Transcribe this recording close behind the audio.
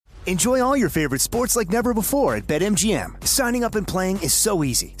Enjoy all your favorite sports like never before at BetMGM. Signing up and playing is so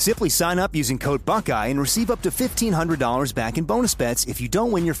easy. Simply sign up using code Buckeye and receive up to $1,500 back in bonus bets if you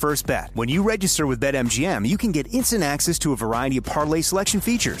don't win your first bet. When you register with BetMGM, you can get instant access to a variety of parlay selection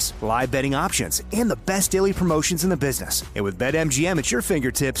features, live betting options, and the best daily promotions in the business. And with BetMGM at your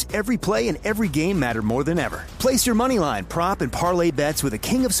fingertips, every play and every game matter more than ever. Place your moneyline, prop, and parlay bets with the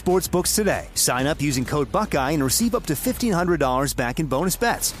king of sportsbooks today. Sign up using code Buckeye and receive up to $1,500 back in bonus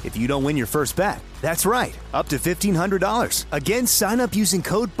bets if you don't win your first bet. That's right, up to $1,500. Again, sign up using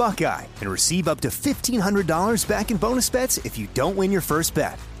code Buckeye and receive up to $1,500 back in bonus bets if you don't win your first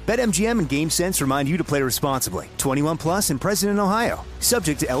bet. BetMGM and GameSense remind you to play responsibly. 21 plus and present in Ohio.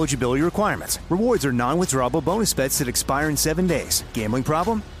 Subject to eligibility requirements. Rewards are non-withdrawable bonus bets that expire in 7 days. Gambling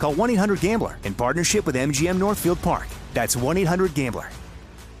problem? Call 1-800-GAMBLER in partnership with MGM Northfield Park. That's 1-800-GAMBLER.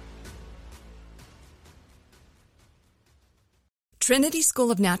 Trinity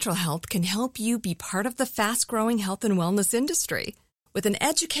School of Natural Health can help you be part of the fast-growing health and wellness industry. With an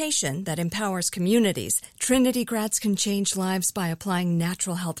education that empowers communities, Trinity grads can change lives by applying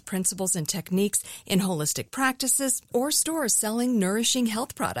natural health principles and techniques in holistic practices or stores selling nourishing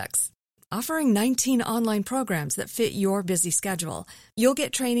health products. Offering 19 online programs that fit your busy schedule, you'll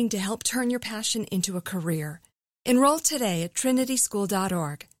get training to help turn your passion into a career. Enroll today at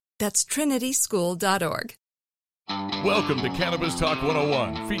trinityschool.org. That's trinityschool.org. Welcome to Cannabis Talk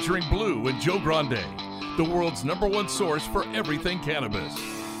 101, featuring Blue and Joe Grande, the world's #1 source for everything cannabis.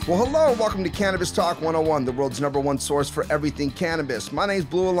 Well, hello, welcome to Cannabis Talk 101, the world's #1 source for everything cannabis. My name's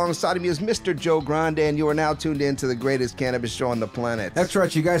Blue, alongside of me is Mr. Joe Grande, and you are now tuned in to the greatest cannabis show on the planet. That's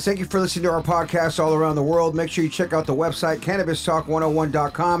right, you guys. Thank you for listening to our podcast all around the world. Make sure you check out the website,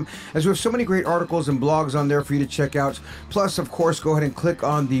 CannabisTalk101.com, as we have so many great articles and blogs on there for you to check out. Plus, of course, go ahead and click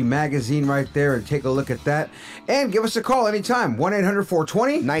on the magazine right there and take a look at that. And give us a call anytime,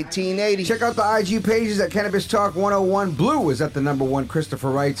 1-800-420-1980. Check out the IG pages at Cannabis Talk 101. Blue is at the #1, Christopher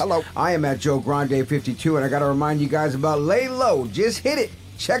writes. Hello. I am at Joe Grande 52, and I got to remind you guys about Lay Low. Just hit it.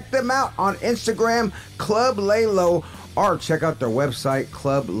 Check them out on Instagram, Club Lay Low, or check out their website,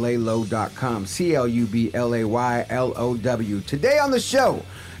 clublaylow.com, CLUBLAYLOW. Today on the show,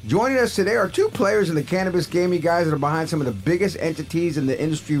 joining us today are two players in the cannabis game, you guys, that are behind some of the biggest entities in the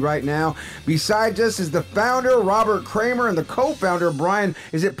industry right now. Besides us is the founder, Robert Kramer, and the co-founder, Brian,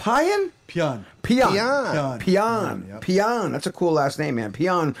 is it Pyun? Pyun. Pyun. That's a cool last name, man.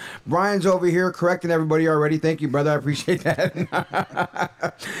 Pyun. Brian's over here correcting everybody already. Thank you, brother. I appreciate that.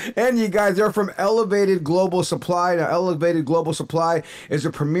 And you guys are from Elevated Global Supply. Now, Elevated Global Supply is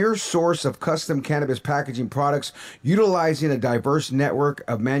a premier source of custom cannabis packaging products, utilizing a diverse network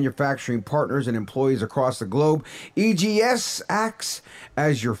of manufacturing partners and employees across the globe. EGS acts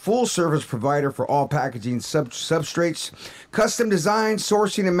as your full-service provider for all packaging substrates, custom design,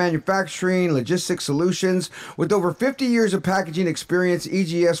 sourcing, and manufacturing, logistics solutions. With over 50 years of packaging experience,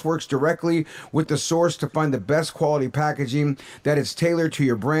 EGS works directly with the source to find the best quality packaging that is tailored to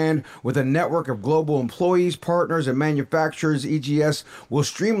your brand. With a network of global employees, partners, and manufacturers, EGS will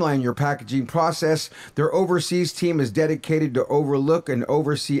streamline your packaging process. Their overseas team is dedicated to overlook and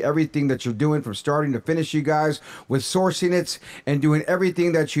oversee everything that you're doing from starting to finish, you guys, with sourcing it and doing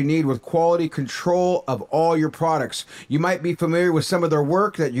everything that you need with quality control of all your products. You might be familiar with some of their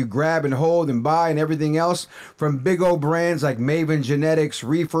work that you grab and hold and buy and everything else from big old brands like Maven Genetics,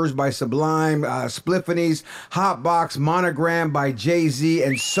 Reefers by Sublime, Spliffanies, Hotbox, Monogram by Jay-Z,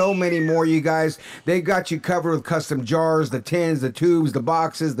 and so many more, you guys. They got you covered with custom jars, the tins, the tubes, the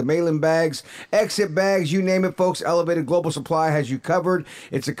boxes, the mail-in bags, exit bags, you name it, folks. Elevated Global Supply has you covered.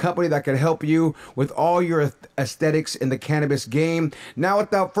 It's a company that can help you with all your aesthetics in the cannabis game. Now,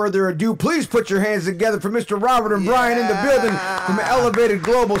 without further ado, please put your hands together for Mr. Robert and Brian in the building from Elevated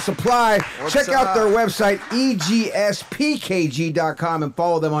Global Supply. Check out their website, EGSPKG.com, and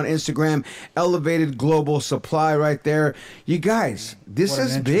follow them on Instagram, Elevated Global Supply right there. You guys, this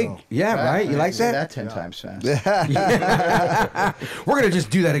is big. Yeah, right? You like that? That 10 times fast. We're going to just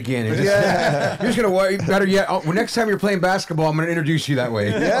do that again. You're just going to, better yet, next time you're playing basketball, I'm going to introduce you that way.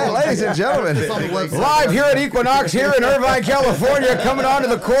 Yeah, ladies and gentlemen. Live here at Equinox here in Irvine, California, coming onto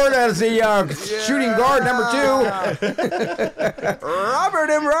the court as the shooting guard number 2. Robert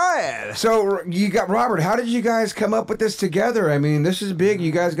and Brian. So you got Robert. How did you guys come up with this together? I mean, this is big.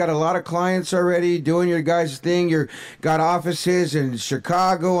 You guys got a lot of clients already doing your guys' thing. You got offices in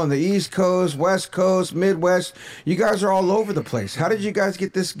Chicago, on the East Coast, West Coast, Midwest. You guys are all over the place. How did you guys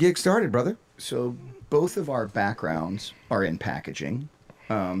get this gig started, brother? So both of our backgrounds are in packaging.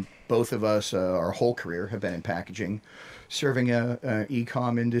 Both of us, our whole career, have been in packaging, serving a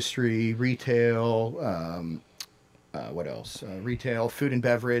e-com industry, retail, what else? Retail, food and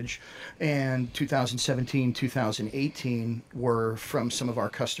beverage, and 2017, 2018 were from some of our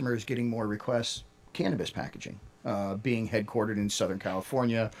customers getting more requests, cannabis packaging. Being headquartered in Southern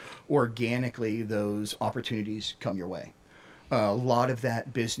California, organically those opportunities come your way. A lot of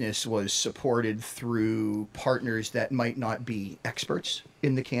that business was supported through partners that might not be experts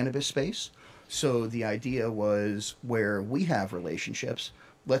in the cannabis space. So the idea was, where we have relationships,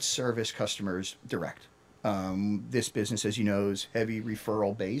 let's service customers direct. This business, as you know, is heavy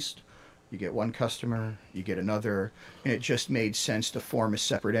referral based. You get one customer, you get another, and it just made sense to form a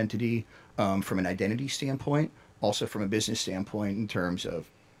separate entity from an identity standpoint, also from a business standpoint in terms of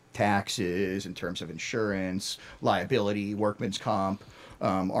taxes, in terms of insurance, liability, workman's comp.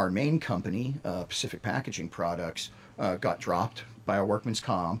 Our main company, Pacific Packaging Products, got dropped by our workman's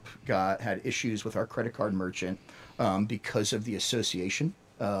comp, had issues with our credit card merchant because of the association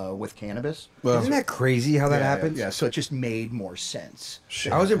with cannabis. Isn't that crazy how that happens? Yeah, so it just made more sense.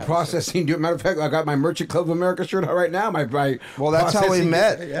 I was in processing. Matter of fact, I got my Merchant Club of America shirt on right now. Well, that's how we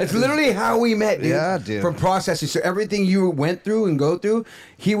met. It's literally how we met, dude. Yeah, dude. From processing. So everything you went through and go through,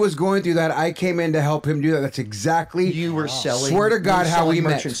 he was going through that. I came in to help him do that. That's exactly. You were selling. Swear to God, how we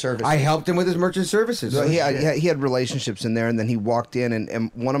met. Merchant services. I helped him with his merchant services. So he had relationships in there, and then he walked in,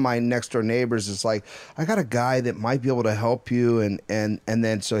 and one of my next door neighbors is like, I got a guy that might be able to help you, and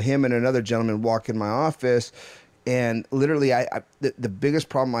then so him and another gentleman walk in my office, and literally the biggest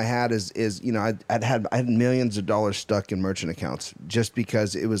problem I had is I had millions of dollars stuck in merchant accounts just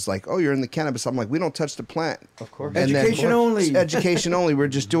because it was like, oh, you're in the cannabis. I'm like, we don't touch the plant. Of course. And Education only. Education only. We're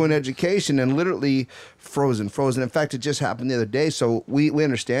just doing education, and literally frozen. In fact, it just happened the other day, so we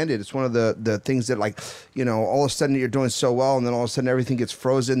understand it. It's one of the things that, like, all of a sudden you're doing so well, and then all of a sudden everything gets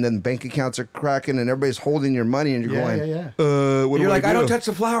frozen, then bank accounts are cracking, and everybody's holding your money, and you're going, what You're do like, I I don't touch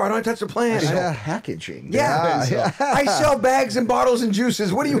the flower. I don't touch the plant. I sell packaging. Yeah. I sell bags and bottles and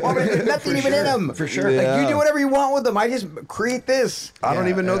juices. What do you want me to do? Nothing even in them. For sure. Like, you do whatever you want with them. I just create this. I don't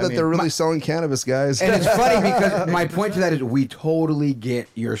even know that they're really selling cannabis, guys. And it's funny because my point to that is we totally get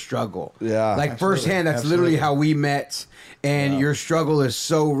your struggle. Yeah. Like firsthand, that's literally how we met. And your struggle is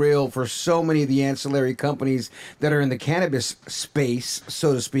so real for so many of the ancillary companies that are in the cannabis space,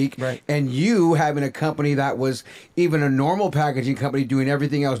 so to speak. Right. And you having a company that was even a normal packaging company doing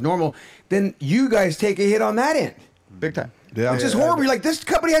everything else normal, then you guys take a hit on that end. Big time. Yeah. Which is horrible. You're like, this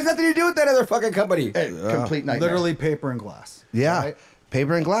company has nothing to do with that other fucking company. Complete nightmare. Literally paper and glass. Yeah, right?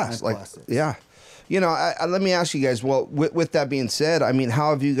 paper and glass. And like, plastics. yeah. Let me ask you guys. Well, with that being said, I mean, how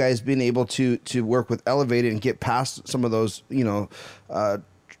have you guys been able to work with Elevated and get past some of those,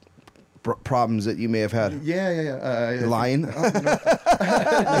 problems that you may have had? Lying.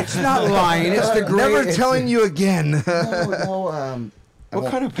 It's not lying. It's the great. Never telling you again. What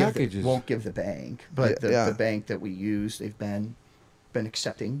kind of packages? Won't give the bank, but the bank that we use, they've been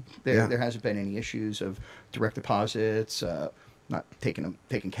accepting. There hasn't been any issues of direct deposits, not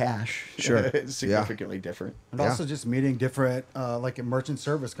taking cash. Sure. It's significantly different. And also just meeting different, like a merchant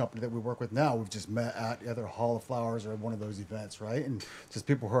service company that we work with now. We've just met at either Hall of Flowers or one of those events, right? And just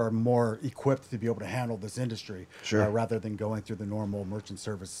people who are more equipped to be able to handle this industry, Sure. Rather than going through the normal merchant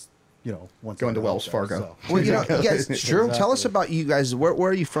service. Once Going to every Wells day, Fargo. so. Well, you guys, True. Tell us about you guys. Where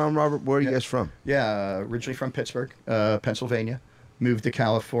are you from, Robert? Where are you guys from? Yeah, originally from Pittsburgh, Pennsylvania. Moved to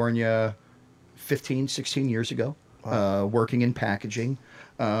California 15, 16 years ago, working in packaging.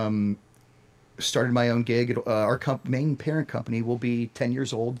 Started my own gig. Our main parent company will be 10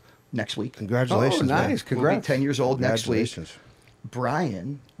 years old next week. Congratulations. Oh, nice. man. Congrats. We'll be 10 years old next week. Congratulations.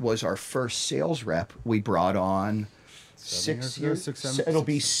 Brian was our first sales rep we brought on 6 years. It'll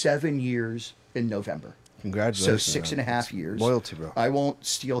be 7 years in November. Congratulations. So 6.5 years. Loyalty, bro. I won't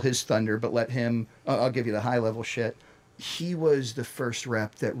steal his thunder, but let him, I'll give you the high level shit. He was the first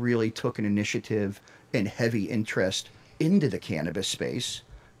rep that really took an initiative and heavy interest into the cannabis space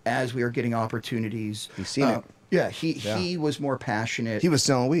as we were getting opportunities. He's seen it. Yeah, he was more passionate. He was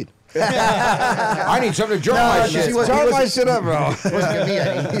selling weed. I need something to jar my shit. Jar my shit up, bro. wasn't gonna be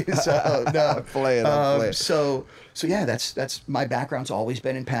any. So, no. I'm playing. So yeah, that's my background's always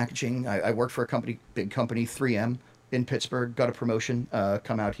been in packaging. I worked for a big company, 3M in Pittsburgh. Got a promotion,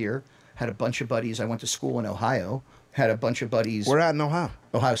 come out here. Had a bunch of buddies. I went to school in Ohio. Had a bunch of buddies. We're at in Ohio.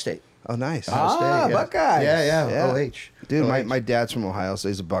 Ohio State. Oh, nice. Ohio State, yeah. Buckeyes. Yeah. OH. Dude, OH. my dad's from Ohio, so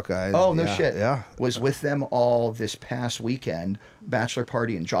he's a Buckeye. Oh, no Yeah, shit. Yeah. Was with them all this past weekend. Bachelor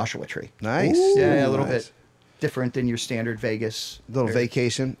party in Joshua Tree. Nice. Yeah, a little Nice. bit different than your standard Vegas. Little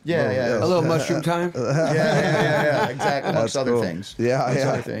vacation. Yeah. A little mushroom time. Yeah, exactly. Amongst That's other cool. things. Yeah, Amongst yeah.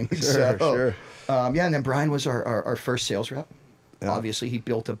 other things. Sure, sure. And then Brian was our first sales rep. Yeah. Obviously, he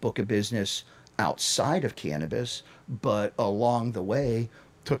built a book of business outside of cannabis, but along the way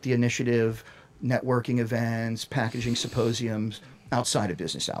took the initiative, networking events, packaging symposiums outside of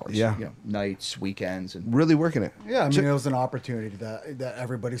business hours. Yeah. Nights, weekends, and Really working it. Yeah, I mean, it was an opportunity that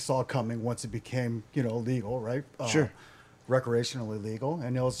everybody saw coming once it became, legal, right? Sure. Recreationally legal.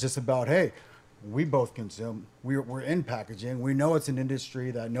 And it was just about, hey, we both consume. We're in packaging. We know it's an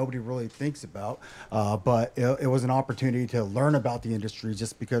industry that nobody really thinks about, but it was an opportunity to learn about the industry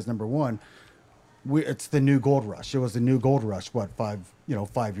just because, number one, it's the new gold rush. It was the new gold rush, 5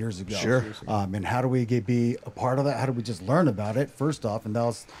 years ago. Sure. And how do we be a part of that? How do we just learn about it first off? And that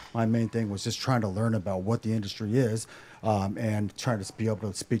was my main thing, was just trying to learn about what the industry is, and trying to be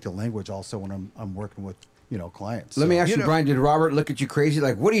able to speak the language also when I'm working with clients. Let me ask you, Brian, did Robert look at you crazy?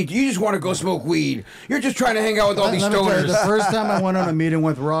 Like, what do you just want to go smoke weed? You're just trying to hang out with all these Let me tell you, stoners. the first time I went on a meeting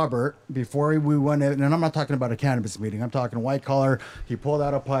with Robert, before we went in, and I'm not talking about a cannabis meeting, I'm talking white collar. He pulled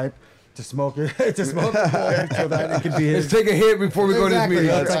out a pipe to smoke it, so that it could be his. Let's take a hit before we go to this meeting.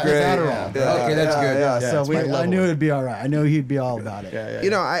 That's That's great. great. Adderall. Okay, that's good. Yeah, it's my I level. knew it'd be all right. I knew he'd be all about it.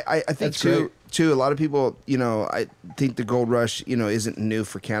 I think That's great. too, a lot of people, I think the gold rush, isn't new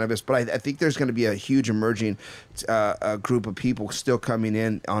for cannabis, but I think there's going to be a huge emerging group of people still coming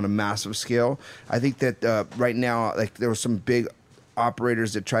in on a massive scale. I think that right now, like, there were some big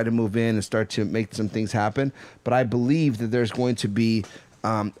operators that try to move in and start to make some things happen, but I believe that there's going to be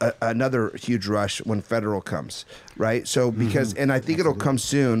another huge rush when federal comes, right? So because, and I think it'll come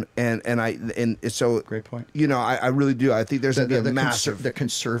soon, and so Great point. I really do. I think there's going to be a massive. The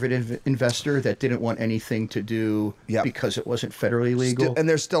conservative investor that didn't want anything to do Yep. because it wasn't federally legal. And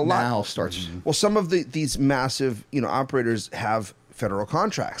there's still a lot. now starts. Well, some of these massive operators have federal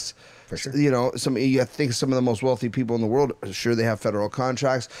contracts. For sure. You think some of the most wealthy people in the world, sure, they have federal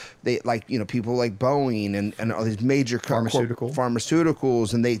contracts. They people like Boeing and all these major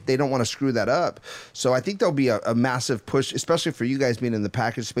pharmaceuticals, and they don't want to screw that up. So I think there'll be a massive push, especially for you guys being in the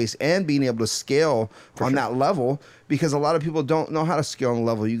package space and being able to scale on that level, because a lot of people don't know how to scale on the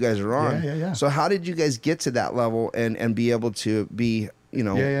level you guys are on. Yeah. So how did you guys get to that level and be able to be, Me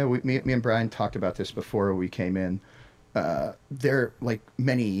and Brian talked about this before we came in. There, like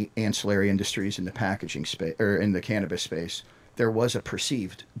many ancillary industries in the packaging space or in the cannabis space, there was a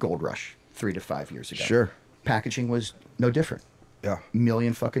perceived gold rush 3 to 5 years ago. Sure. Packaging was no different. Yeah.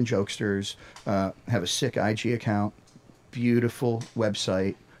 Million fucking jokesters, have a sick IG account, beautiful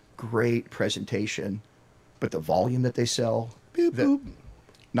website, great presentation, but the volume that they sell,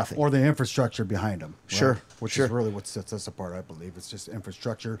 nothing. Or the infrastructure behind them. Right? Sure, Which sure. is really what sets us apart, I believe. It's just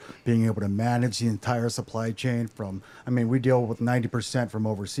infrastructure, being able to manage the entire supply chain we deal with 90% from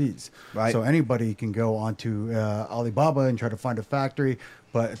overseas. Right. So anybody can go onto Alibaba and try to find a factory,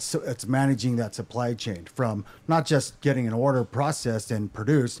 but it's managing that supply chain from not just getting an order processed and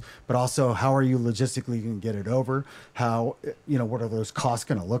produced, but also how are you logistically going to get it over? How, what are those costs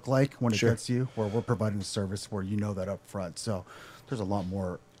going to look like when it gets to you? Where we're providing a service where that up front. So there's a lot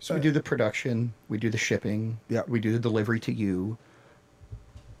more. So we do the production, we do the shipping, we do the delivery to you.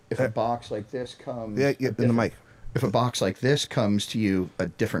 If a box like this comes, in the mic. If a box like this comes to you a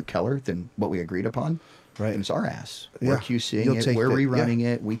different color than what we agreed upon, Right. and it's our ass. Yeah. We're QCing You'll it, take we're the- rerunning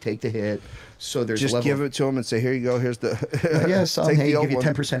it, we take the hit. So there's Just level. give it to them and say, here you go. Here's the. Yes, Take hey, the old give you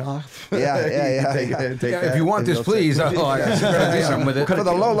one. 10% off. Yeah. If you want this, please. Do something with it. For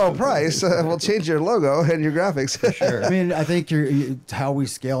the low price, we'll change your logo and your graphics. Sure. I mean, I think how we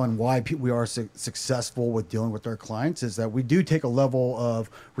scale and why we are successful with dealing with our clients is that we do take a level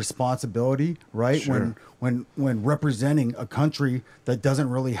of responsibility, right? Sure. When representing a country that doesn't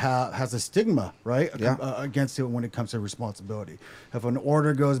really has a stigma, right, against it when it comes to responsibility. If an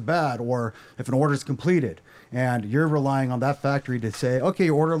order goes bad, or if an order is completed, and you're relying on that factory to say, okay,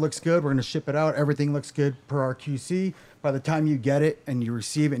 your order looks good, we're going to ship it out, everything looks good per our QC. By the time you get it and you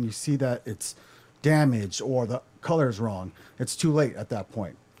receive it and you see that it's damaged or the color is wrong, it's too late at that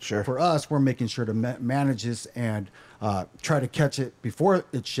point. Sure. For us, we're making sure to manage this and try to catch it before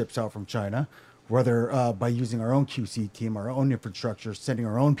it ships out from China, whether by using our own QC team, our own infrastructure, sending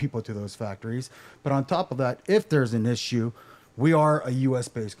our own people to those factories. But on top of that, if there's an issue, we are a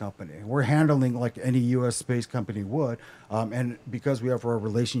U.S.-based company. We're handling like any U.S.-based company would. And because we have our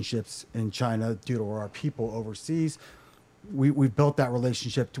relationships in China due to our people overseas, we've built that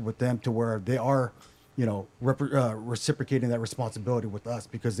relationship with them to where they are reciprocating that responsibility with us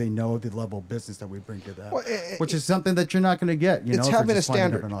because they know the level of business that we bring to them, Well, which is something that you're not going to get. It's having a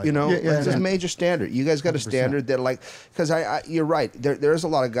standard, it's a major standard. You guys got a standard that, like, because you're right. There's a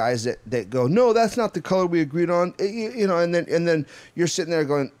lot of guys that go, no, that's not the color we agreed on, and then you're sitting there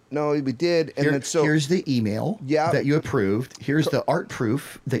going, no, we did, and then here's the email that you approved. Here's the art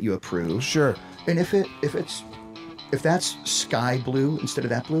proof that you approved. Sure. And if that's sky blue instead of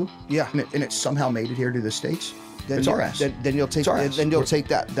that blue, and it somehow made it here to the States, then it's our ass. Then you'll take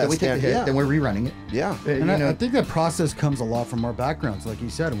that. Then we take the hit. Then we're rerunning it. Yeah. And I think that process comes a lot from our backgrounds. Like you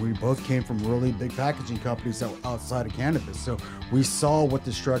said, we both came from really big packaging companies outside of cannabis. So we saw what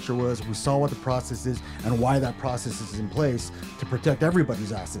the structure was, we saw what the process is, and why that process is in place to protect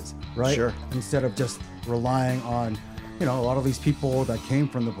everybody's asses, right? Sure. Instead of just relying on, a lot of these people that came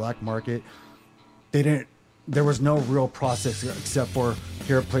from the black market, there was no real process except for,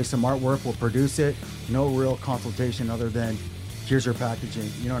 here, play some artwork, we'll produce it. No real consultation other than, here's your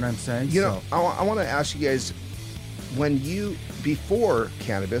packaging. You know what I'm saying? I want to ask you guys, before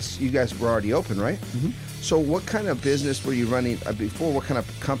cannabis, you guys were already open, right? Mm-hmm. So what kind of business were you running before? What kind of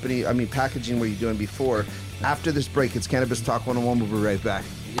packaging were you doing before? After this break, it's Cannabis Talk 101. We'll be right back.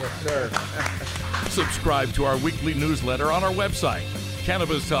 Yes, sir. Subscribe to our weekly newsletter on our website,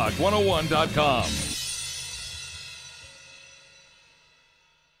 CannabisTalk101.com.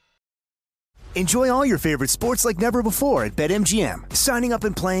 Enjoy all your favorite sports like never before at BetMGM. Signing up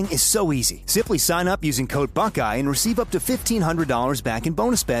and playing is so easy. Simply sign up using code Buckeye and receive up to $1,500 back in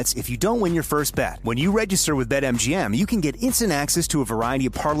bonus bets if you don't win your first bet. When you register with BetMGM, you can get instant access to a variety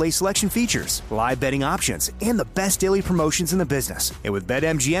of parlay selection features, live betting options, and the best daily promotions in the business. And with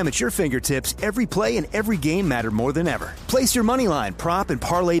BetMGM at your fingertips, every play and every game matter more than ever. Place your moneyline, prop, and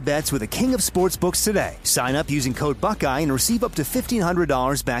parlay bets with the king of sportsbooks today. Sign up using code Buckeye and receive up to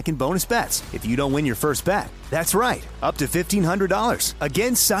 $1,500 back in bonus bets if you don't win your first bet. That's right, up to $1,500.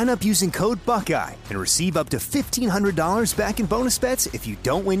 Again, sign up using code Buckeye and receive up to $1,500 back in bonus bets if you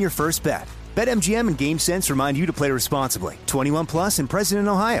don't win your first bet. BetMGM and GameSense remind you to play responsibly. 21 plus and present in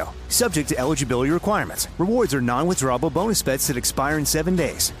Ohio. Subject to eligibility requirements. Rewards are non-withdrawable bonus bets that expire in 7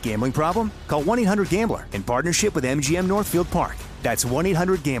 days. Gambling problem? Call 1-800-GAMBLER in partnership with MGM Northfield Park. That's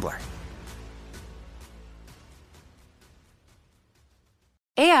 1-800-GAMBLER.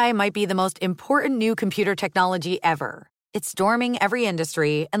 AI might be the most important new computer technology ever. It's storming every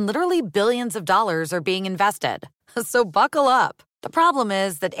industry, and literally billions of dollars are being invested. So buckle up. The problem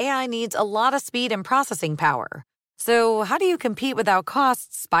is that AI needs a lot of speed and processing power. So how do you compete without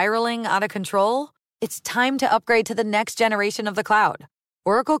costs spiraling out of control? It's time to upgrade to the next generation of the cloud,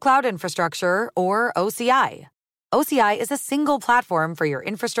 Oracle Cloud Infrastructure, or OCI. OCI is a single platform for your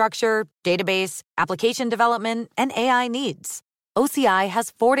infrastructure, database, application development, and AI needs. OCI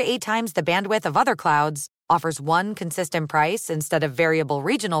has 4 to 8 times the bandwidth of other clouds, offers one consistent price instead of variable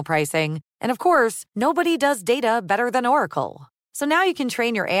regional pricing, and of course, nobody does data better than Oracle. So now you can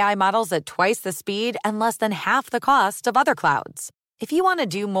train your AI models at twice the speed and less than half the cost of other clouds. If you want to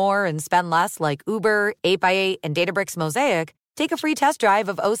do more and spend less like Uber, 8x8, and Databricks Mosaic, take a free test drive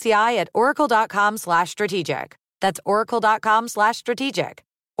of OCI at oracle.com/strategic. That's oracle.com/strategic.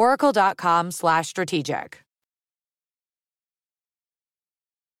 Oracle.com/strategic.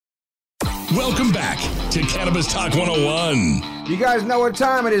 Welcome back to Cannabis Talk 101. You guys know what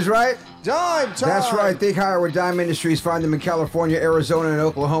time it is, right? Time. That's right. Think higher with Dime Industries. Find them in California, Arizona, and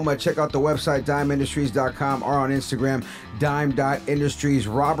Oklahoma. Check out the website, dimeindustries.com, or on Instagram, dime.industries.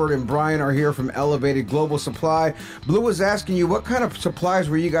 Robert and Brian are here from Elevated Global Supply. Blue was asking you, what kind of supplies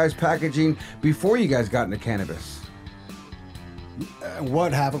were you guys packaging before you guys got into cannabis?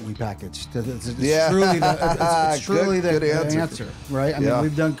 What haven't we packaged? It's Yeah. truly the Good answer. right? I mean,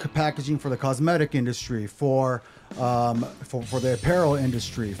 we've done packaging for the cosmetic industry, for the apparel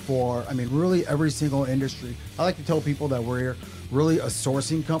industry, really every single industry. I like to tell people that we're really a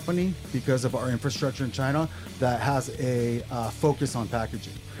sourcing company because of our infrastructure in China that has a focus on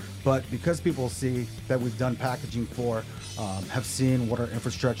packaging. But because people see that we've done packaging have seen what our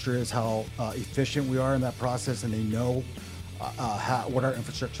infrastructure is, how efficient we are in that process, and they know what our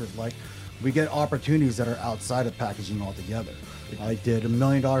infrastructure is like, we get opportunities that are outside of packaging altogether. I did $1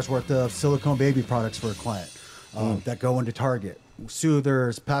 million worth of silicone baby products for a client that go into Target,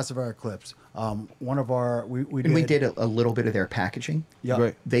 soothers, pacifier clips. We did a little bit of their packaging. Yeah,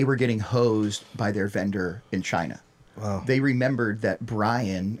 right. They were getting hosed by their vendor in China. Wow. They remembered that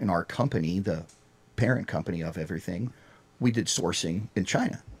Brian and our company, the parent company of everything, we did sourcing in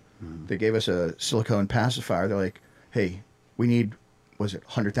China. They gave us a silicone pacifier. They're like, hey, we need,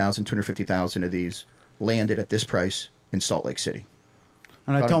 100,000, 250,000 of these landed at this price in Salt Lake City.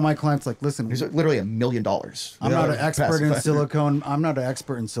 And I tell my clients, like, listen, There's literally $1 million. I'm not an expert in silicone. I'm not an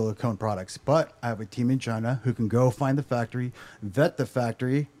expert in silicone products, but I have a team in China who can go find the factory, vet the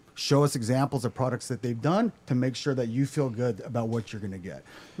factory, show us examples of products that they've done to make sure that you feel good about what you're going to get.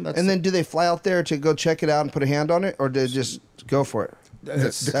 And then do they fly out there to go check it out and put a hand on it, or do they just go for it?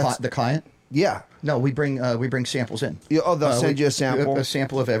 The client? Yeah. No, we bring samples in. They'll send you a sample. A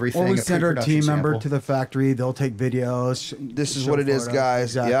sample of everything. Or we a send our pre-production team member sample. to the factory. They'll take videos. This is what it is, guys.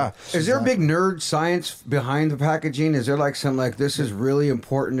 Exactly. Yeah. Is there a big nerd science behind the packaging? Is there like some like this is really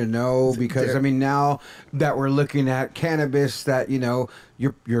important to know? Because I mean, now that we're looking at cannabis that you're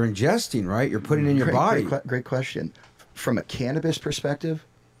ingesting, right? You're putting in your body. Great question. From a cannabis perspective,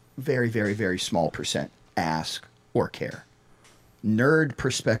 very, very, very small percent ask or care. Nerd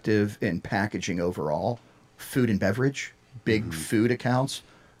perspective in packaging overall, food and beverage, big food accounts,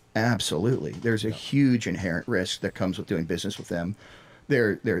 absolutely. There's a huge inherent risk that comes with doing business with them.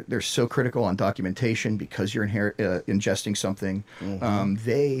 They're so critical on documentation because you're ingesting something.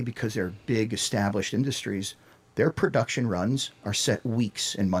 Because they're big established industries, their production runs are set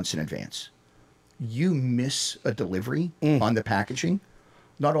weeks and months in advance. You miss a delivery on the packaging,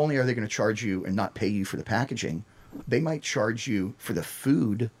 not only are they going to charge you and not pay you for the packaging, they might charge you for the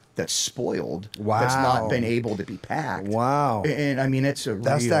food that's spoiled, that's not been able to be packed. Wow! And I mean, it's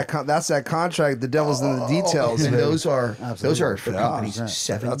that's that contract. The devil's in the details. And those are for companies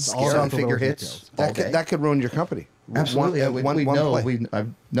seven-figure hits. That could ruin your company. Absolutely,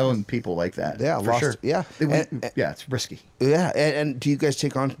 I've known people like that. Yeah, for sure. Yeah, it's risky. Yeah, and do you guys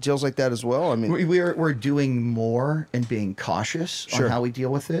take on deals like that as well? I mean, we're doing more and being cautious on how we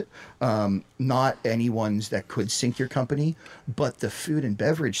deal with it. Not any ones that could sink your company, but the food and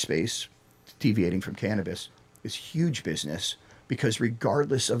beverage space, deviating from cannabis, is huge business because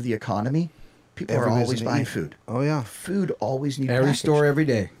regardless of the economy, people are always buying food. Oh yeah, food always needs every store every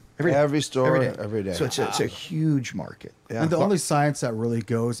day. Every store, every day. So it's a huge market. Yeah. And the only science that really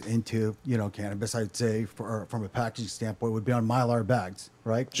goes into cannabis, I'd say, from a packaging standpoint, would be on Mylar bags,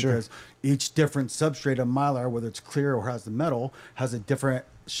 right? Sure. Because each different substrate of Mylar, whether it's clear or has the metal, has a different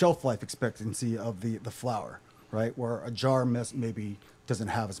shelf life expectancy of the flower, right? Where a jar maybe doesn't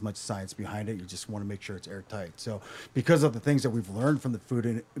have as much science behind it. You just want to make sure it's airtight. So because of the things that we've learned from the food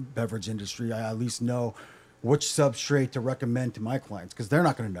and beverage industry, I at least know which substrate to recommend to my clients, because they're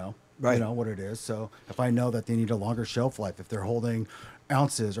not going to know, what it is. So if I know that they need a longer shelf life, if they're holding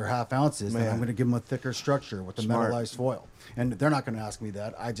ounces or half ounces, then I'm going to give them a thicker structure with the metallized foil. And they're not going to ask me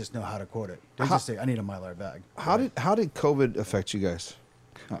that. I just know how to quote it. They just say, I need a Mylar bag. How did COVID affect you guys?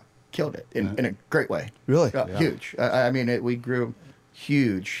 Killed it in a great way. Really? Huge. I mean, we grew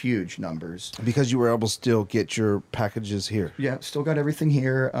huge numbers. Because you were able to still get your packages here. Yeah, still got everything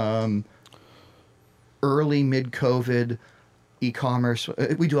here. Early mid-COVID e-commerce.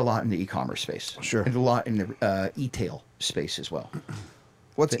 We do a lot in the e-commerce space. Sure. And a lot in the e-tail space as well.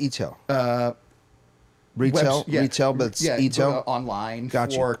 What's e-tail? Retail, but it's e-tail? Online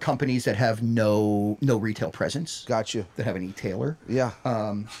for companies that have no retail presence. Got you. That have an e-tailer. Yeah.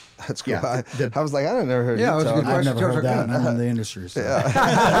 That's cool. Yeah, I was like, I never heard Yeah, e-tail. I've never heard that. I'm in the industry. So. True.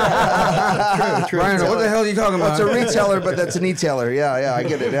 Ryan, what the hell are you talking about? It's a retailer, but that's an e-tailer. Yeah, I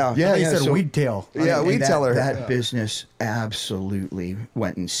get it now. Yeah, you said weed tail. Yeah, weed tailer. That business absolutely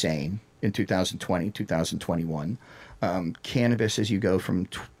went insane in 2020, 2021. Cannabis, as you go from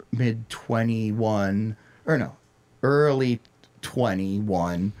mid 21 or no, early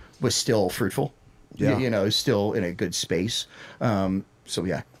 21 was still fruitful. Yeah. Still in a good space. So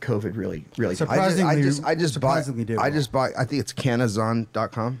yeah, COVID really surprisingly, I just bought. I think it's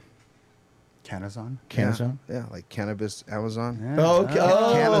Canazon.com. Canazon? Yeah, like cannabis Amazon. Yeah. Okay.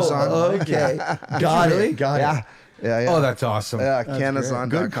 Canazon. Okay. Got it. Yeah. Oh, that's awesome. Yeah, Canazon.com.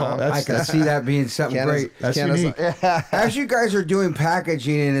 Good call. I can see that being something great. That's unique. As you guys are doing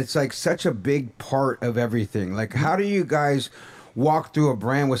packaging, and it's like such a big part of everything, like how do you guys walk through a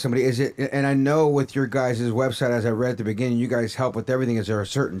brand with somebody? Is it, and I know with your guys' website, as I read at the beginning, you guys help with everything. Is there a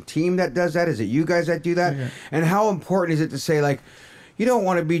certain team that does that? Is it you guys that do that? Yeah. And how important is it to say, like, you don't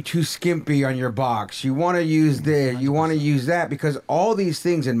want to be too skimpy on your box. You want to use this, you want to use that, because all these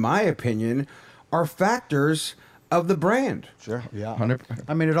things, in my opinion, are factors of the brand. Sure. Yeah. 100%.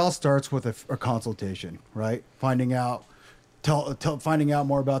 I mean, it all starts with a consultation, right? Finding out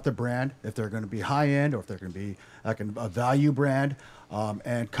more about the brand, if they're going to be high end or if they're going to be like a value brand,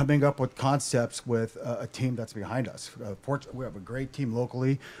 and coming up with concepts with a team that's behind us. Fortunately, we have a great team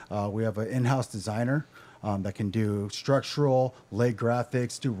locally. We have an in-house designer that can do structural, lay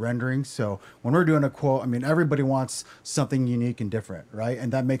graphics, do rendering. So when we're doing a quote, I mean, everybody wants something unique and different, right?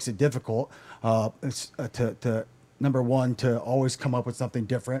 And that makes it difficult to number one, to always come up with something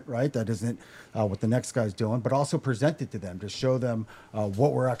different, right? That isn't what the next guy's doing, but also present it to them to show them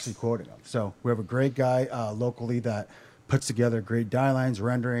what we're actually quoting them. So we have a great guy locally that puts together great die lines,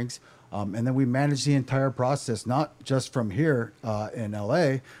 renderings, and then we manage the entire process, not just from here in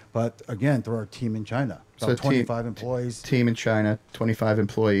LA, but again, through our team in China. About 25 employees. Team in China, 25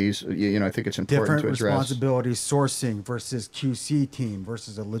 employees. You know, I think it's important to address. Different responsibilities, sourcing versus QC team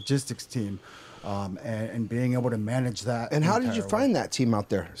versus a logistics team. And being able to manage that. And how did you find that team out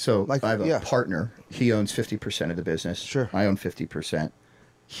there? So I have a partner. He owns 50% of the business. Sure. I own 50%.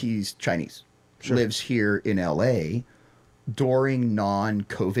 He's Chinese. Lives here in LA. During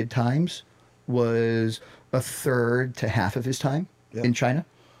non-COVID times, was a third to half of his time in China.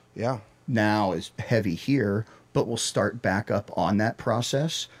 Yeah. Now is heavy here, but we'll start back up on that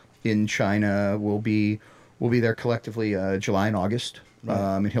process. In China, we'll be there collectively July and August. Right.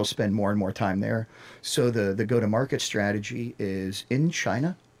 And he'll spend more and more time there. So the go-to-market strategy is in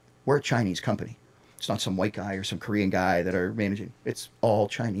China. We're a Chinese company. It's not some white guy or some Korean guy that are managing. It's all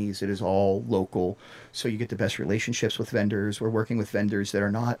Chinese. It is all local. So you get the best relationships with vendors. We're working with vendors that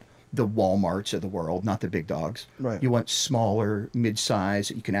are not the Walmarts of the world, not the big dogs. Right. You want smaller, mid-size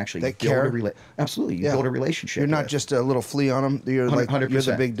that you can actually Absolutely. You build a relationship. You're not just a little flea on them. You're 100%. You're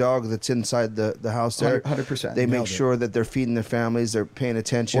the big dog that's inside the house there. 100%. They make sure that they're feeding their families. They're paying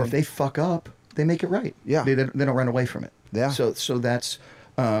attention. Or if they fuck up, they make it right. Yeah. They don't run away from it. Yeah. So that's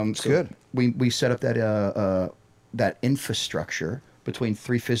good. We set up that infrastructure between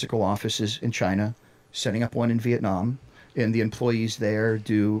 3 physical offices in China, setting up one in Vietnam, and the employees there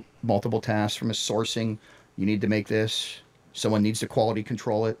do multiple tasks from a sourcing. You need to make this. Someone needs to quality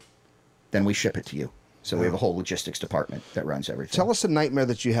control it. Then we ship it to you. So we have a whole logistics department that runs everything. Tell us a nightmare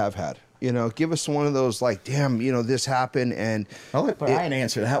that you have had. You know, give us one of those like, damn, you know, this happened, and I'll let Brian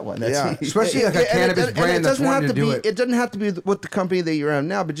answer that one. That's especially like a cannabis brand that's wanting to do it. It doesn't have to be with the company that you're on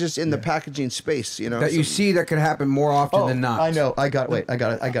now, but just in the packaging space, you know. That you see that could happen more often than not. I know. I got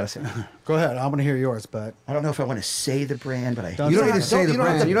to say. Go ahead. I'm going to hear yours, but I don't know if I want to say the brand, but you don't need to say the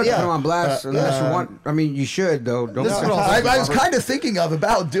brand. You don't have to put them on blast unless you want. I mean, you should though. Don't. I was kind of thinking of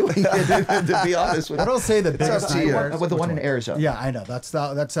doing it, to be honest with you. I don't say the biggest with the one in Arizona. Yeah, I know. That's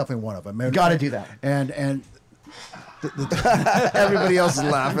definitely one of them. Got to do that. And everybody else is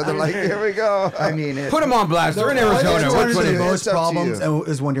laughing. They're like, here we go. I mean, put them on blast. They're in Arizona. One of the most problems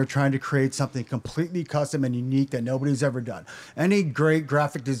is when you're trying to create something completely custom and unique that nobody's ever done. Any great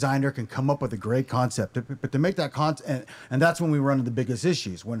graphic designer can come up with a great concept, but to make that concept, and that's when we run into the biggest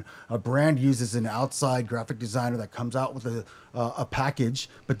issues. When a brand uses an outside graphic designer that comes out with a package,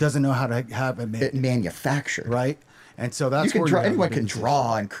 but doesn't know how to have it made. Manufactured. Right? And so that's where anyone can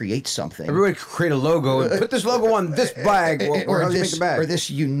draw and create something. Everybody can create a logo and put this logo on this bag or this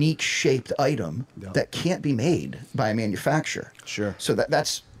unique shaped item that can't be made by a manufacturer. Sure. So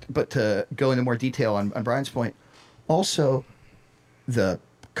that's. But to go into more detail on Brian's point, also the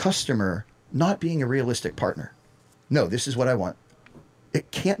customer not being a realistic partner. No, this is what I want. It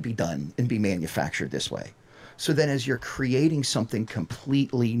can't be done and be manufactured this way. So then, as you're creating something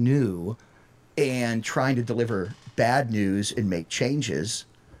completely new and trying to deliver bad news and make changes,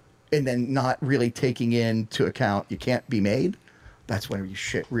 and then not really taking into account you can't be made, that's when you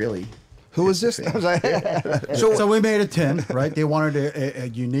shit really. Who is this? So we made a tin, right? They wanted a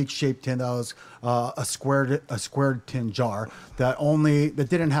unique shaped tin that was a squared tin jar that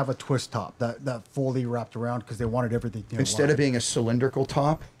didn't have a twist top that fully wrapped around because they wanted everything. Instead of being a cylindrical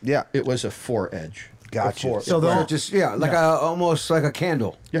top, it was a 4-edge. Gotcha. So they're just almost like a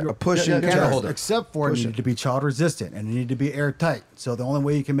candle. Yeah, a pushing candle holder. Except for it needed to be child resistant and it needed to be airtight. So the only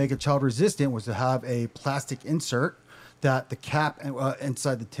way you can make it child resistant was to have a plastic insert that the cap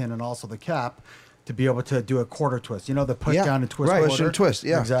inside the tin and also the cap to be able to do a quarter twist. You know, the push down and twist right. quarter? Push and twist,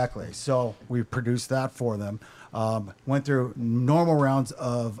 yeah. Exactly. So we produced that for them. Went through normal rounds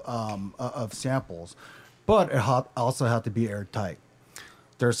of samples, but it also had to be airtight.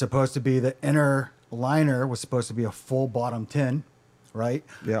 There's supposed to be the inner liner was supposed to be a full bottom tin, right?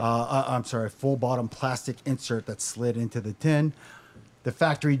 Yeah. I'm sorry, full bottom plastic insert that slid into the tin. The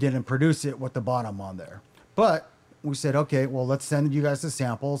factory didn't produce it with the bottom on there. But we said, okay, well, let's send you guys the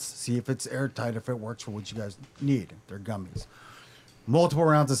samples, see if it's airtight, if it works for what you guys need. They're gummies. Multiple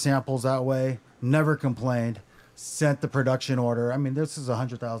rounds of samples that way, never complained. Sent the production order. I mean, this is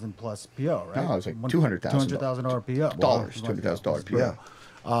 $100,000 plus PO, right? No, it was like $200,000. $200,000 PO. $200,000 PO. Yeah.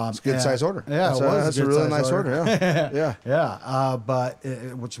 It's a good size order. Yeah, that's a really nice order. Yeah. But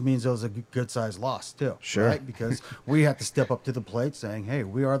which means it was a good size loss too. Sure. Right? Because we have to step up to the plate saying, hey,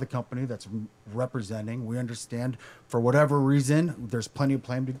 we are the company that's representing. We understand for whatever reason, there's plenty of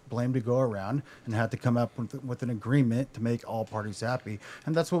blame to go around, and had to come up with an agreement to make all parties happy.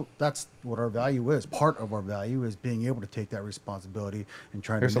 And that's what our value is. Part of our value is being able to take that responsibility and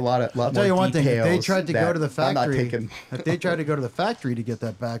trying There's to. a lot I'll tell you one thing: if they tried to go to the I'm not factory, taking. if they tried to go to the factory to get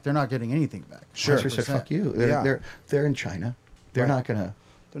that back, they're not getting anything back. Sure. 100%. Fuck you. They're in China. They're not gonna.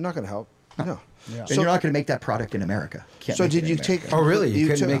 They're not going to help. No. Yeah. And you're not going to make that product in America. Can't So make it did in you America. take? Oh, really? You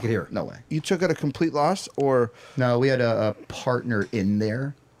couldn't took- make it here? No way. You took it a complete loss, or No, we had a partner in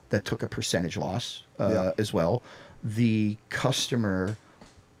there that took a percentage loss as well. The customer,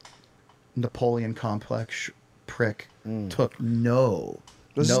 Napoleon Complex prick, took no.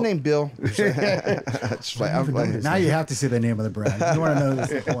 was his name Bill? It's like, I'm like, Now you have to see the name of the brand. You want to know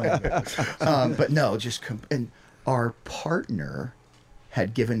this point. But no, and our partner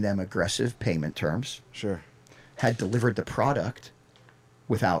had given them aggressive payment terms, sure. had delivered the product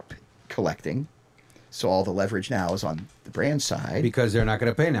without collecting. So all the leverage now is on the brand side. Because they're not going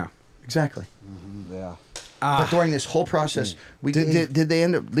to pay now. Exactly. Yeah. But during this whole process, we Did they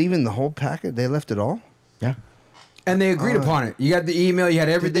end up leaving the whole packet? They left it all? yeah. And they agreed upon it. You got the email, you had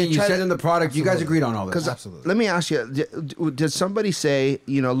everything, you try sent to- them the product. You guys agreed on all this. Absolutely. Let me ask you, did somebody say,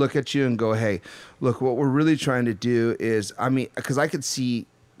 look at you and go, hey, look, what we're really trying to do is, because I could see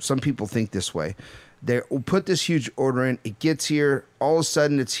some people think this way. They put this huge order in, it gets here, all of a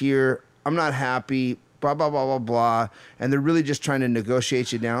sudden it's here, I'm not happy, blah, blah, blah, blah, blah, and they're really just trying to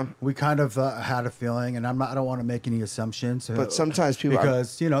negotiate you down. We kind of had a feeling, and I don't want to make any assumptions. But sometimes people-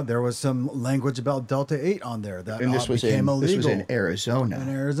 because there was some language about Delta 8 on there that And this was became illegal. This was in Arizona. In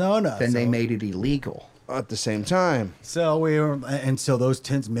Arizona. Then they So- made it illegal. At the same time, so those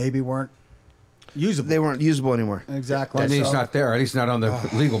tints maybe weren't usable. they weren't usable anymore. Exactly. At least So- not there. At least not on the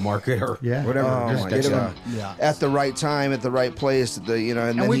legal market or Yeah. whatever. Oh, Just my get them. God. Yeah. At the right time, at the right place, and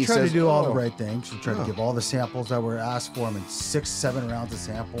And then we he tried says, to do all the "Oh." right things. We tried to give all the samples that were asked for them in 6-7 rounds of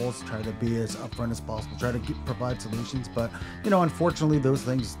samples. Try to be as upfront as possible. Try to provide solutions. But unfortunately, those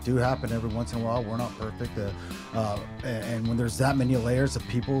things do happen every once in a while. We're not perfect. And when there's that many layers of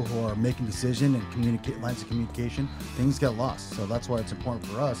people who are making decision and lines of communication, things get lost. So that's why it's important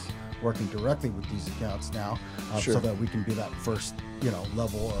for us working directly with these accounts now, Sure. so that we can be that first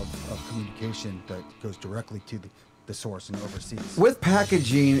level of communication that goes directly to the source and overseas. With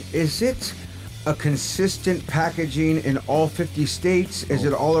packaging, is it a consistent packaging in all 50 states? Is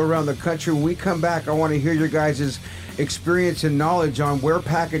it all around the country? When we come back, I want to hear your guys' experience and knowledge on where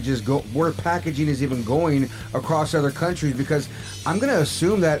packaging is even going across other countries, because I'm going to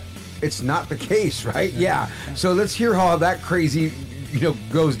assume that it's not the case, right? Yeah. So let's hear how that crazy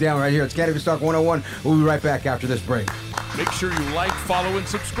goes down right here. It's Cannabis Talk 101. We'll be right back after this break. Make sure you like, follow, and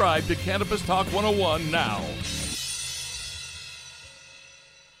subscribe to Cannabis Talk 101 now.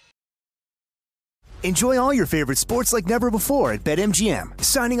 Enjoy all your favorite sports like never before at BetMGM.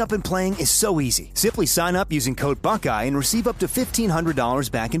 Signing up and playing is so easy. Simply sign up using code Buckeye and receive up to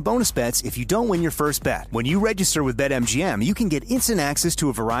 $1,500 back in bonus bets if you don't win your first bet. When you register with BetMGM, you can get instant access to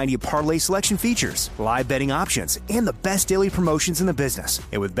a variety of parlay selection features, live betting options, and the best daily promotions in the business.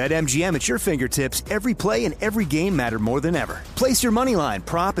 And with BetMGM at your fingertips, every play and every game matter more than ever. Place your moneyline,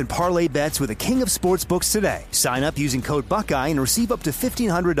 prop, and parlay bets with the king of sportsbooks today. Sign up using code Buckeye and receive up to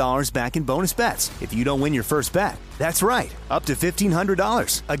 $1,500 back in bonus bets if you don't win your first bet. That's right, up to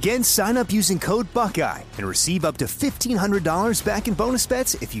 $1,500. Again, sign up using code Buckeye and receive up to $1,500 back in bonus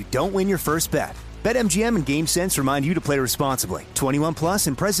bets if you don't win your first bet. BetMGM and GameSense remind you to play responsibly. 21 plus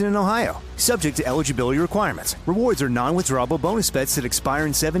and present in Ohio. Subject to eligibility requirements. Rewards are non-withdrawable bonus bets that expire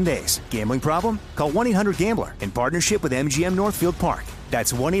in 7 days. Gambling problem? Call 1-800-GAMBLER in partnership with MGM Northfield Park.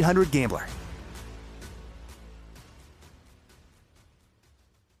 That's 1-800-GAMBLER.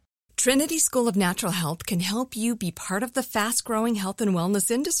 Trinity School of Natural Health can help you be part of the fast-growing health and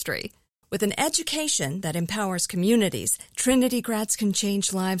wellness industry. With an education that empowers communities, Trinity grads can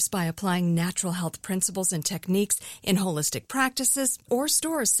change lives by applying natural health principles and techniques in holistic practices or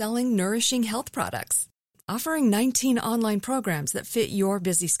stores selling nourishing health products. Offering 19 online programs that fit your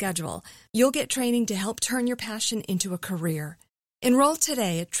busy schedule, you'll get training to help turn your passion into a career. Enroll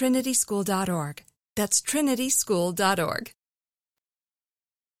today at trinityschool.org. That's trinityschool.org.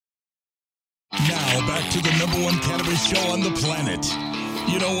 Now back to the #1 cannabis show on the planet.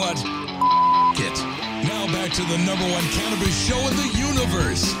 You know what? It. Now back to the #1 cannabis show in the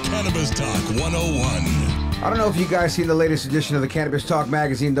universe. Cannabis Talk 101. I don't know if you guys seen the latest edition of the Cannabis Talk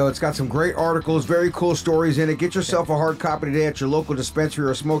magazine, though. It's got some great articles, very cool stories in it. Get yourself a hard copy today at your local dispensary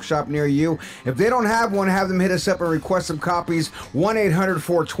or smoke shop near you. If they don't have one, have them hit us up and request some copies.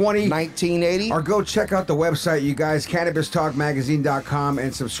 1-800-420-1980. Or go check out the website, you guys, CannabisTalkMagazine.com,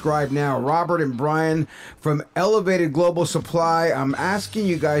 and subscribe now. Robert and Brian from Elevated Global Supply. I'm asking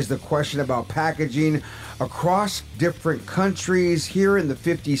you guys the question about packaging across different countries here in the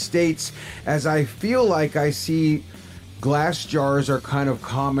 50 states, as I feel like I see glass jars are kind of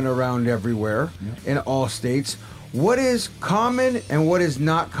common around everywhere in all states. What is common and what is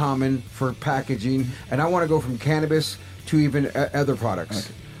not common for packaging? And I want to go from cannabis to even other products.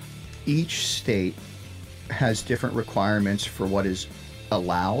 Okay. Each state has different requirements for what is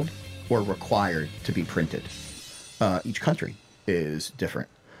allowed or required to be printed. Each country is different.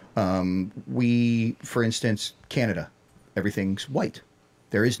 For instance, Canada, everything's white.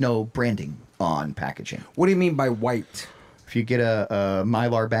 There is no branding on packaging. What do you mean by white? If you get a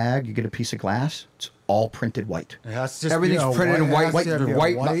Mylar bag, you get a piece of glass, it's all printed white. Everything's printed in white.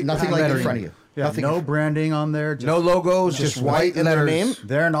 Nothing like in front of you. Yeah, Nothing no branding on there. No logos, just white and their letters. name.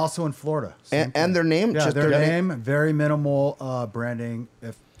 There and also in Florida. And their name? Yeah, Just their name. Very minimal branding,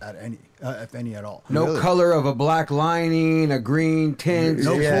 if any at all. No color of a black lining, a green tint,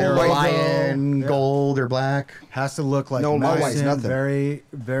 No full white lion, gold or black. Has to look like No medicine, lights, nothing. Very,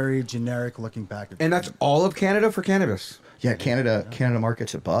 very generic looking packaging. And that's all of Canada for cannabis. Yeah, Canada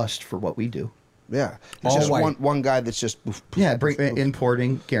market's a bust for what we do. Yeah. It's All just white. one guy that's just...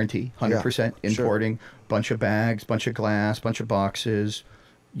 Importing, guarantee, 100% importing, bunch of bags, bunch of glass, bunch of boxes.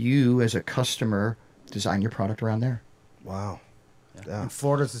 You, as a customer, design your product around there. Wow. Yeah. And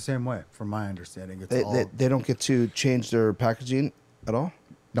Florida's the same way, from my understanding. It's all They don't get to change their packaging at all?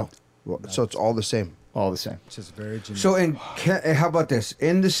 No. Well, so it's all the same. All the same. it's just very generic. So, how about this?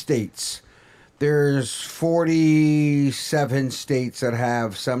 In the States, there's 47 states that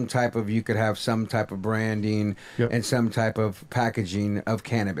have you could have some type of branding and some type of packaging of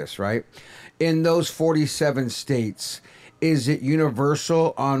cannabis, right? In those 47 states, is it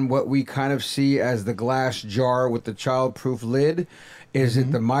universal on what we kind of see as the glass jar with the child-proof lid? Is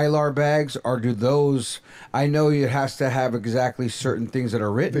it the Mylar bags, or do those... I know it has to have exactly certain things that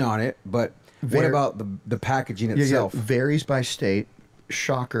are written on it, but what about the packaging itself? Yeah, varies by state.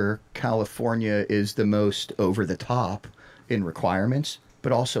 Shocker, California is the most over the top in requirements,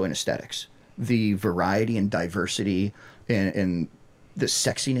 but also in aesthetics. The variety and diversity and the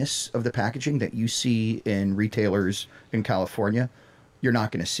sexiness of the packaging that you see in retailers in California, you're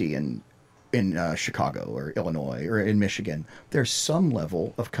not going to see in Chicago or Illinois or in Michigan. There's some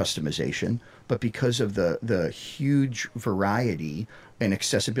level of customization, but because of the huge variety and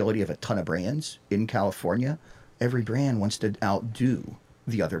accessibility of a ton of brands in California, every brand wants to outdo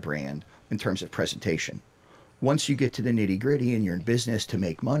the other brand in terms of presentation. Once you get to the nitty gritty and you're in business to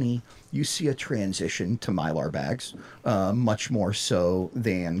make money, you see a transition to Mylar bags, much more so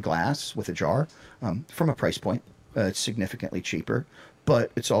than glass with a jar. From a price point, it's significantly cheaper,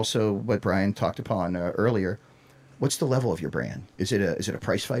 but it's also what Brian talked upon earlier. What's the level of your brand? Is it a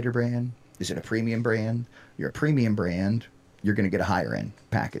price fighter brand? Is it a premium brand? You're a premium brand, you're going to get a higher end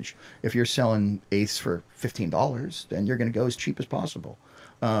package. If you're selling eighths for $15, then you're going to go as cheap as possible.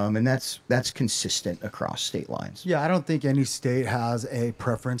 And that's consistent across state lines. Yeah, I don't think any state has a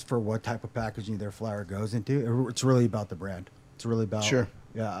preference for what type of packaging their flower goes into. It's really about the brand. It's really about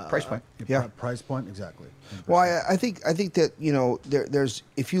Price point. Price point, exactly. Well, I think that there's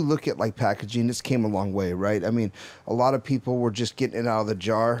if you look at like packaging, this came a long way, right? I mean, a lot of people were just getting it out of the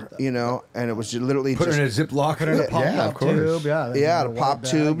jar, and it was literally Put it in a Ziploc. Put it in a pop tube. The pop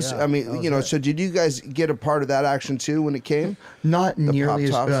tubes. I mean, so did you guys get a part of that action too when it came? Not The nearly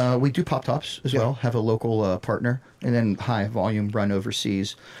pop as tops? we do pop tops as well. Have a local partner, and then high volume run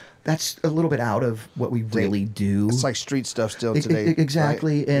overseas. That's a little bit out of what we really do. It's like street stuff still today.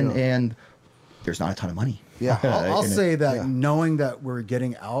 Exactly, right? and there's not a ton of money. Yeah. I'll say that knowing that we're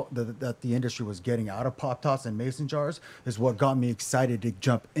getting out, that the industry was getting out of pop tops and mason jars is what got me excited to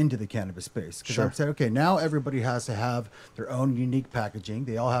jump into the cannabis space. Because I said, okay, now everybody has to have their own unique packaging.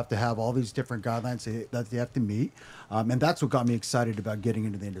 They all have to have all these different guidelines that they have to meet. And that's what got me excited about getting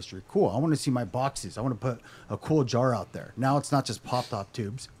into the industry. Cool. I want to see my boxes. I want to put a cool jar out there. Now it's not just pop top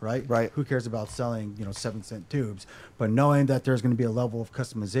tubes, right? Right. Who cares about selling, 7-cent tubes? But knowing that there's going to be a level of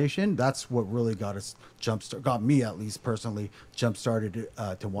customization, that's what really got me at least personally jump started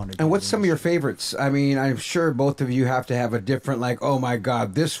to want to. And what's some of your favorites? I mean, I'm sure both of you have to have a different, like, oh my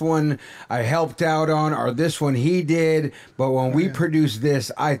God, this one I helped out on, or this one he did. But when we produced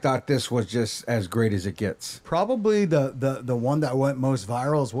this, I thought this was just as great as it gets. Probably the one that went most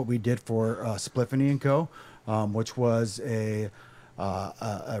viral is what we did for Spliffany & Co. which was a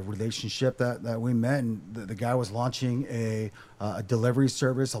relationship that we met, and the guy was launching a delivery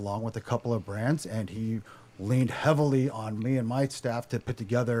service along with a couple of brands, and he leaned heavily on me and my staff to put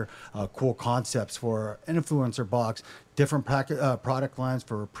together cool concepts for influencer box, different product lines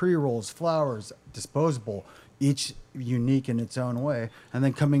for pre-rolls, flowers, disposable, each unique in its own way, and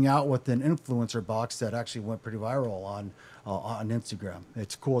then coming out with an influencer box that actually went pretty viral on Instagram.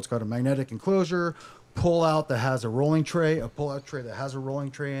 It's cool. It's got a magnetic enclosure, pull-out that has a rolling tray, a pull-out tray that has a rolling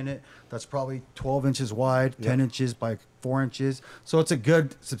tray in it that's probably 12 inches wide, 10 inches by 4 inches. So it's a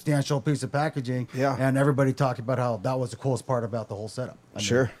good, substantial piece of packaging. Yeah. And everybody talked about how that was the coolest part about the whole setup.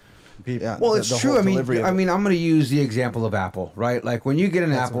 Sure. Yeah. Well, it's true. I mean, of it. I'm going to use the example of Apple, right? Like when you get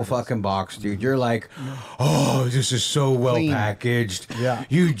an Apple fucking box, dude, you're like, oh, this is so well packaged. Yeah.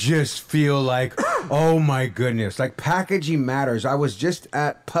 You just feel like, oh my goodness, like packaging matters. I was just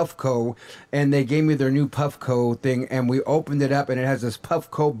at Puffco and they gave me their new Puffco thing, and we opened it up and it has this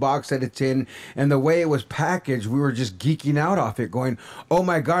Puffco box that it's in, and the way it was packaged, we were just geeking out off it, going, oh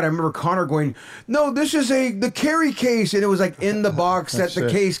my God. I remember Connor going, no, this is the carry case, and it was like in the box that the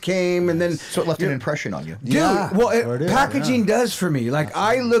case came. And then So it left an impression on you. dude, Yeah. well, It is, packaging does for me. Like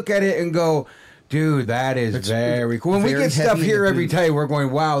I look at it and go, dude, that is very cool. When we very get stuff heavy here to every do. day, we're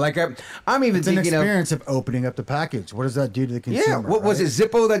going, wow. Like I'm even It's an thinking of, experience of opening up the package. What does that do to the consumer? yeah, what was it,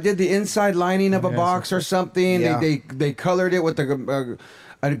 Zippo that did the inside lining of a box or something? Yeah. They colored it with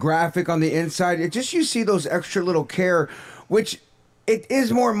a graphic on the inside. It just, you see those extra little care, which it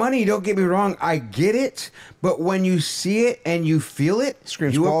is more money. Don't get me wrong. I get it, but when you see it and you feel it,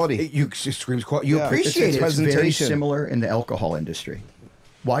 Screams quality. It screams quality. You Yeah. appreciate It's it. very presentation. similar in the alcohol industry.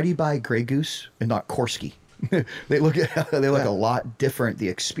 Why do you buy Grey Goose and not Korsky? they look a lot different. The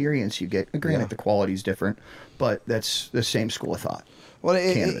experience you get, granted, the quality is different, but that's the same school of thought. Well,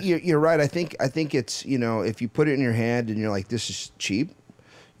 Cannabis. you're right. I think it's, if you put it in your hand and you're like, this is cheap,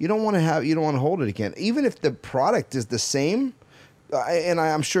 you don't want to hold it again. Even if the product is the same, and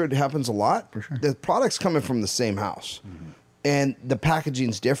I'm sure it happens a lot. For sure. The product's coming from the same house, and the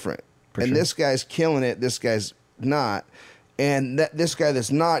packaging's different. For And sure. this guy's killing it. This guy's not. And this guy that's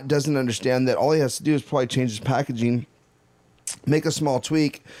not doesn't understand that all he has to do is probably change his packaging, make a small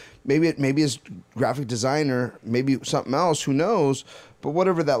tweak. Maybe his graphic designer, maybe something else, who knows? But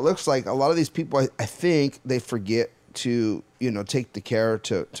whatever that looks like, a lot of these people, I think they forget to, take the care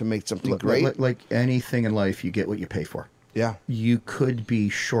to make something great. Like anything in life, you get what you pay for. Yeah. You could be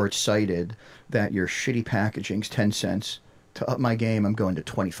short-sighted that your shitty packaging's 10 cents. To up my game, I'm going to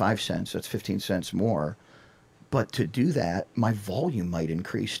 25 cents. That's 15 cents more. But to do that, my volume might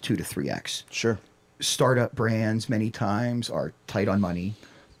increase 2 to 3x. Sure. Startup brands many times are tight on money.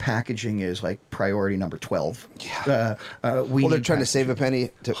 Packaging is like priority number 12. Yeah. Well, We they're need trying to save a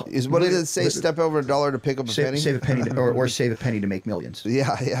penny. What did it say? Step over $1 to pick up a penny? save a penny or save a penny to make millions.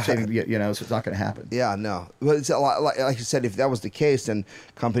 Yeah. So it's not going to happen. Yeah, no. But it's a lot, like you said, if that was the case, then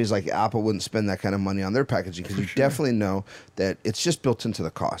companies like Apple wouldn't spend that kind of money on their packaging, because you definitely know that it's just built into the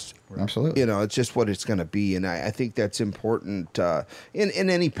cost. Absolutely. It's just what it's going to be. And I think that's important in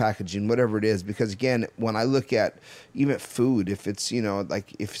any packaging, whatever it is, because, again, when I look at even food, if it's,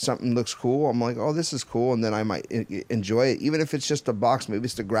 like if something looks cool, I'm like, oh, this is cool. And then I might enjoy it, even if it's just a box. Maybe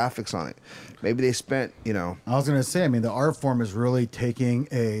it's the graphics on it. Maybe they spent, I was going to say, the art form is really taking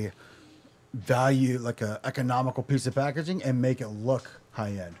a value, like a economical piece of packaging, and make it look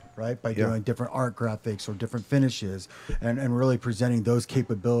high end, right? By doing different art graphics or different finishes, and really presenting those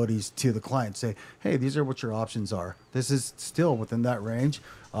capabilities to the client. Say, hey, these are what your options are. This is still within that range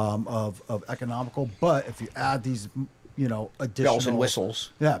of economical, but if you add these, additional Bells and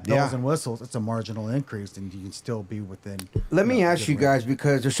whistles. Bells and whistles, it's a marginal increase, and you can still be within. Let me ask you guys,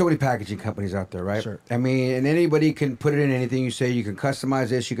 because there's so many packaging companies out there, right? Sure. And anybody can put it in anything. You say you can customize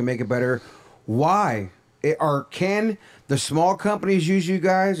this, you can make it better. Why? Can the small companies use you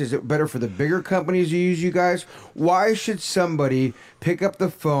guys? Is it better for the bigger companies to use you guys? Why should somebody pick up the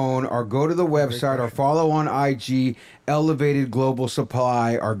phone or go to the website or follow on IG Elevated Global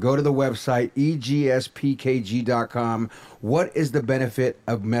Supply, or go to the website egspkg.com? What is the benefit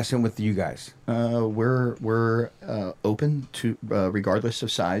of messing with you guys? We're open to regardless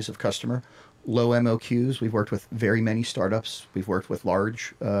of size of customer. Low MOQs. We've worked with very many startups. We've worked with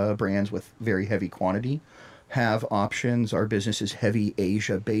large brands with very heavy quantity. Have options. Our business is heavy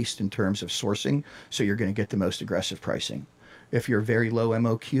Asia based in terms of sourcing, so you're going to get the most aggressive pricing. If you're very low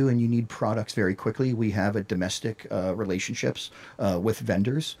MOQ and you need products very quickly, we have a domestic relationships with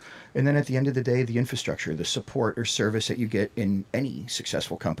vendors. And then at the end of the day, the infrastructure, the support or service that you get in any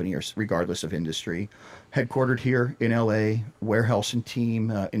successful company, or regardless of industry, headquartered here in LA, warehouse and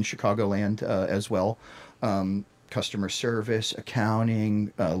team in Chicagoland as well. Customer service,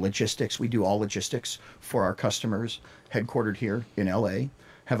 accounting, logistics. We do all logistics for our customers, headquartered here in LA.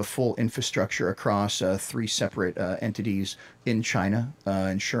 Have a full infrastructure across 3 separate entities in China,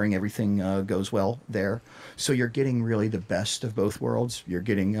 ensuring everything goes well there. So you're getting really the best of both worlds. You're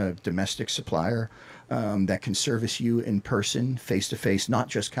getting a domestic supplier that can service you in person, face-to-face, not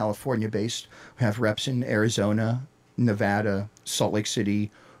just California-based. We have reps in Arizona, Nevada, Salt Lake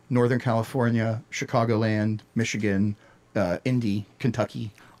City, Northern California, Chicagoland, Michigan, Indy,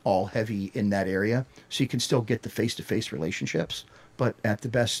 Kentucky, all heavy in that area. So you can still get the face-to-face relationships, but at the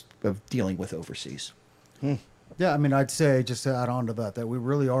best of dealing with overseas. Yeah, I mean, I'd say, just to add on to that we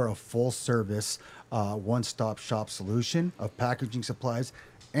really are a full-service, one-stop shop solution of packaging supplies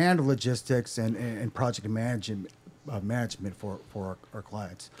and logistics and project management for our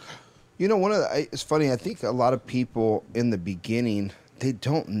clients. You know, it's funny, I think a lot of people in the beginning, they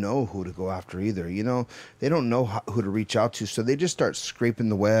don't know who to go after either. You know, they don't know who to reach out to, so they just start scraping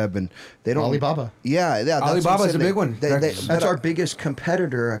the web, and they don't. Alibaba. Yeah. Alibaba's a big one. That's our biggest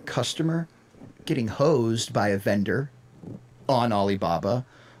competitor, a customer getting hosed by a vendor on Alibaba.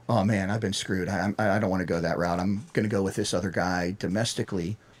 Oh man, I've been screwed. I don't want to go that route. I'm going to go with this other guy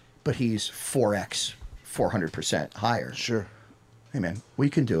domestically, but he's 4x, 400% higher. Sure. Hey man, we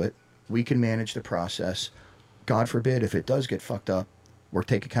can do it. We can manage the process. God forbid if it does get fucked up, we'll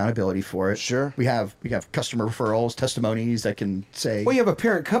take accountability for it. Sure. We have customer referrals, testimonies that can say. Well, you have a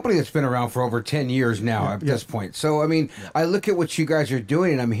parent company that's been around for over 10 years now at this point. So, I mean, I look at what you guys are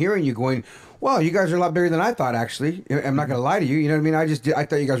doing, and I'm hearing you going, well, you guys are a lot bigger than I thought, actually. I'm not going to lie to you. You know what I mean? I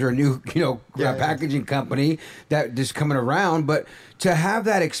thought you guys were a new, packaging company that just coming around. But to have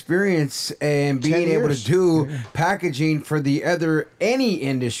that experience and being able to do packaging for any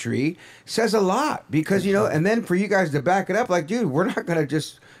industry says a lot. Because, and then for you guys to back it up, like, dude, we're not going to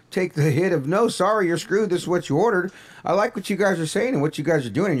just take the hit of, no, sorry, you're screwed. This is what you ordered. I like what you guys are saying and what you guys are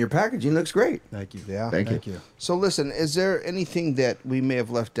doing, and your packaging looks great. Thank you. Yeah. Thank you. So listen, is there anything that we may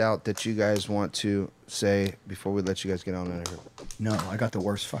have left out that you guys want to say before we let you guys get on out of here? No, I got the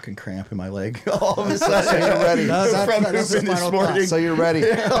worst fucking cramp in my leg. All of a sudden, So you're ready. That's the final thought. So you're ready.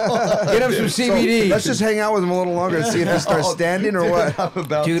 Get him some CBD. So let's just hang out with him a little longer and see if he starts standing or what.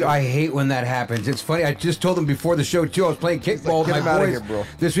 Dude, I hate when that happens. It's funny. I just told him before the show, too. I was playing kickball with Get my him out of boys here, bro.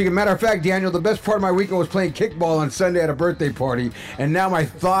 this week. As a matter of fact, Daniel, the best part of my weekend was playing kickball on Sunday at a birthday party. And now my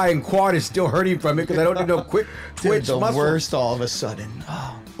thigh and quad is still hurting from it because I don't need no quick twitch the muscle. worst all of a sudden.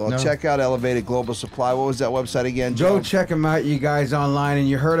 Oh, Well, check out Elevated Global Supply. What was that website again, Joe? Go check them out, you guys, online. And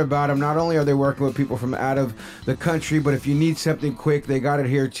you heard about them. Not only are they working with people from out of the country, but if you need something quick, they got it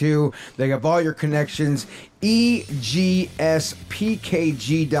here, too. They have all your connections.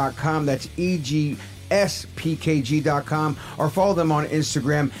 EGSPKG.com. That's EGSPKG.com, or follow them on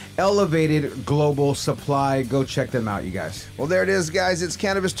Instagram, Elevated Global Supply. Go check them out, you guys. Well, there it is, guys. It's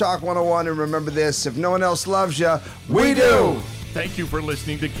Cannabis Talk 101. And remember this, if no one else loves you, we do. Thank you for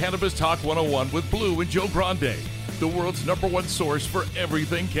listening to Cannabis Talk 101 with Blue and Joe Grande, the world's #1 source for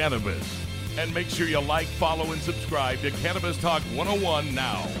everything cannabis. And make sure you like, follow, and subscribe to Cannabis Talk 101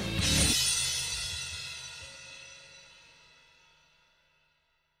 now.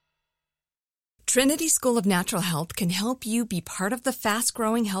 Trinity School of Natural Health can help you be part of the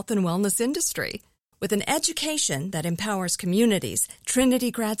fast-growing health and wellness industry. With an education that empowers communities,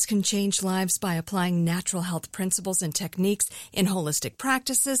 Trinity grads can change lives by applying natural health principles and techniques in holistic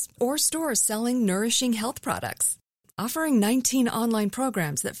practices or stores selling nourishing health products. Offering 19 online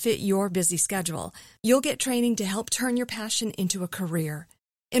programs that fit your busy schedule, you'll get training to help turn your passion into a career.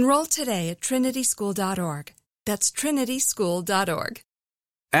 Enroll today at trinityschool.org. That's trinityschool.org.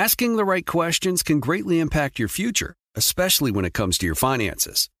 Asking the right questions can greatly impact your future, especially when it comes to your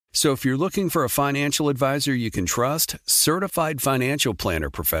finances. So if you're looking for a financial advisor you can trust, certified financial planner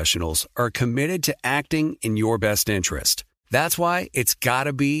professionals are committed to acting in your best interest. That's why it's got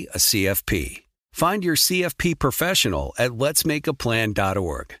to be a CFP. Find your CFP professional at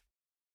letsmakeaplan.org.